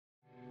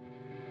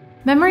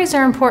Memories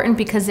are important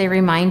because they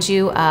remind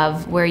you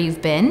of where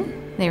you've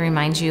been. They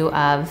remind you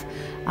of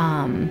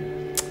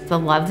the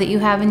love that you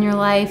have in your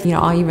life. You know,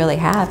 all you really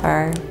have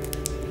are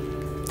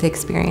the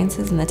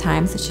experiences and the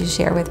times that you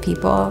share with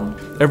people.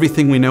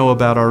 Everything we know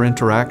about our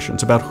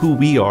interactions, about who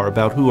we are,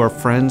 about who our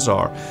friends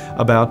are,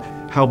 about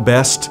how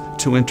best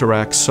to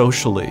interact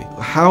socially.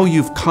 How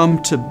you've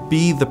come to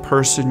be the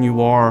person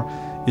you are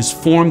is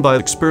formed by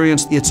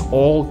experience. It's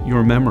all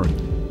your memory.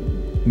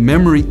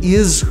 Memory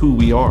is who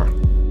we are.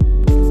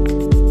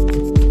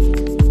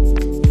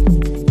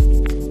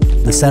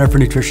 The Center for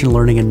Nutrition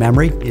Learning and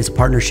Memory is a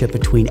partnership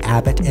between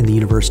Abbott and the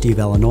University of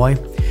Illinois.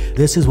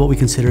 This is what we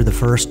consider the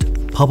first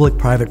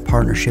public-private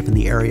partnership in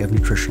the area of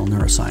nutritional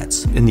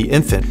neuroscience. In the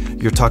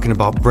infant, you're talking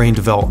about brain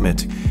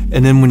development.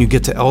 And then when you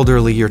get to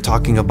elderly, you're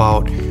talking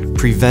about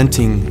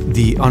preventing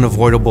the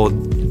unavoidable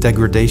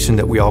degradation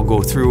that we all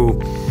go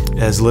through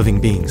as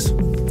living beings.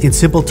 In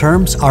simple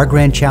terms, our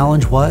grand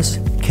challenge was,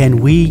 can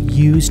we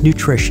use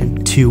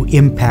nutrition to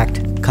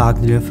impact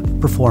cognitive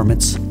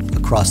performance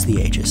across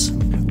the ages?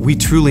 We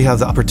truly have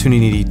the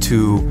opportunity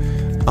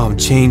to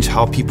change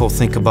how people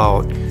think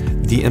about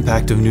the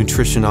impact of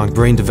nutrition on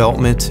brain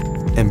development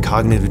and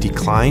cognitive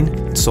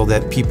decline so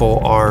that people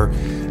are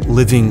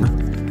living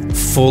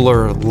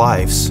fuller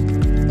lives.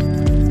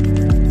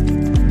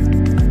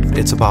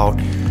 It's about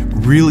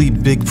really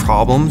big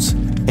problems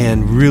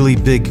and really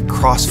big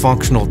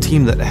cross-functional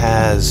team that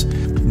has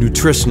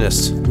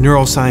nutritionists,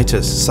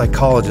 neuroscientists,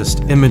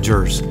 psychologists,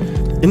 imagers,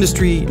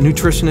 industry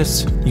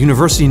nutritionists,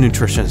 university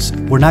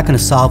nutritionists. We're not going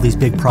to solve these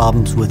big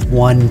problems with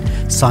one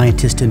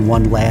scientist in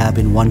one lab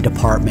in one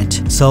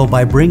department. So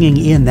by bringing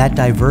in that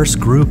diverse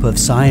group of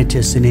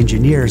scientists and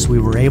engineers, we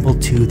were able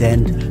to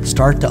then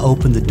start to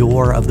open the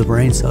door of the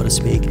brain, so to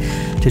speak,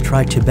 to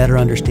try to better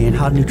understand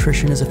how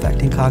nutrition is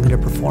affecting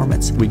cognitive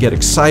performance. We get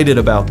excited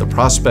about the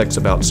prospects,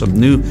 about some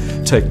new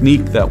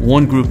technique that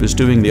one group is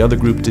doing the other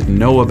group didn't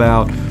know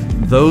about.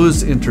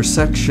 Those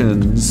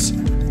intersections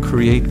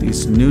create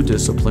these new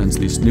disciplines,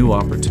 these new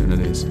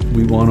opportunities.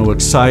 We want to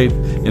excite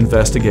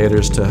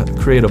investigators to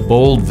create a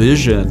bold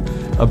vision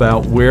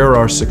about where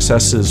our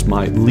successes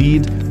might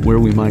lead, where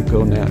we might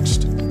go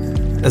next.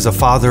 As a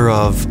father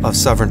of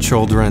 7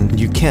 children,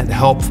 you can't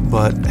help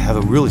but have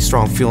a really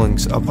strong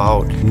feelings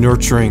about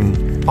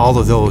nurturing all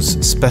of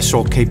those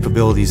special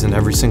capabilities in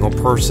every single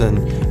person,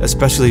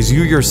 especially as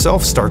you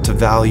yourself start to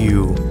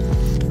value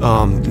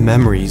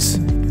memories.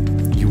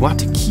 You want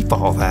to keep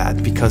all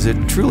that because it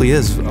truly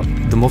is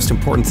the most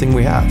important thing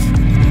we have.